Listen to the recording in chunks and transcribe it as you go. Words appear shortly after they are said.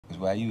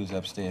while you was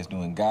upstairs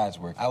doing God's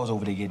work, I was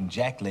over there getting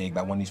jacklegged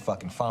by one of these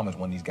fucking farmers,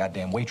 one of these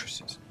goddamn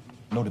waitresses.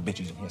 You know the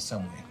bitches in here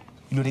somewhere.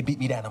 You know they beat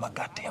me down on my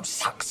goddamn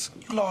socks.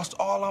 You lost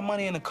all our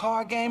money in the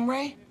card game,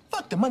 Ray?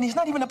 Fuck the money. It's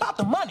not even about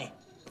the money.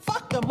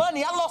 Fuck the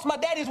money. I lost my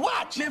daddy's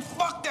watch. Man,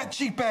 fuck that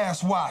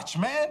cheap-ass watch,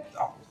 man.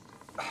 Oh,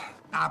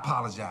 I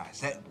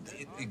apologize.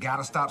 It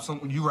gotta stop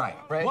something. You right.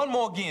 One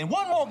more again.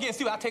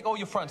 See, I'll take all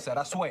your front set,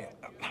 I swear.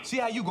 See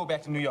how you go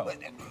back to New York.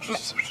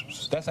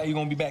 That's how you're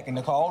gonna be back in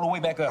the car, all the way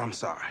back up. I'm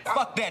sorry.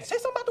 Fuck that. Say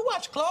something about the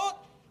watch, Claude.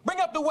 Bring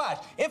up the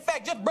watch. In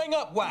fact, just bring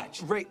up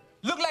watch. Ray.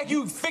 Look like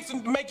you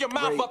fixing to make your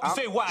mouth Ray, up to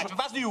say watch. If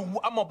I see you,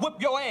 I'm gonna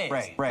whip your ass.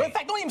 Ray. In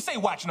fact, don't even say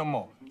watch no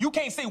more. You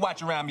can't say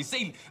watch around me.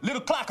 Say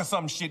little clock or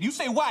some shit. You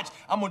say watch,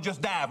 I'm gonna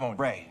just dive on you.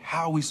 Ray,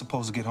 how are we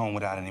supposed to get home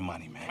without any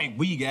money, man? Hey,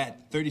 we got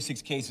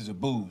 36 cases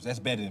of booze. That's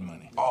better than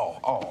money.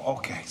 Oh,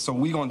 okay. So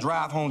we gonna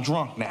drive home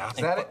drunk now. Is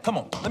that it? Come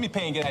on, let me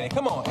pay and get out of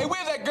here. Come on. Hey,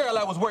 where's that girl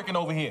that was working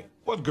over here?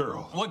 What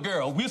girl? What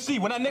girl? We'll see.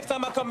 When next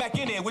time I come back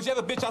in there,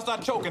 whichever bitch I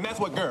start choking, that's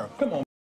what girl. Come on.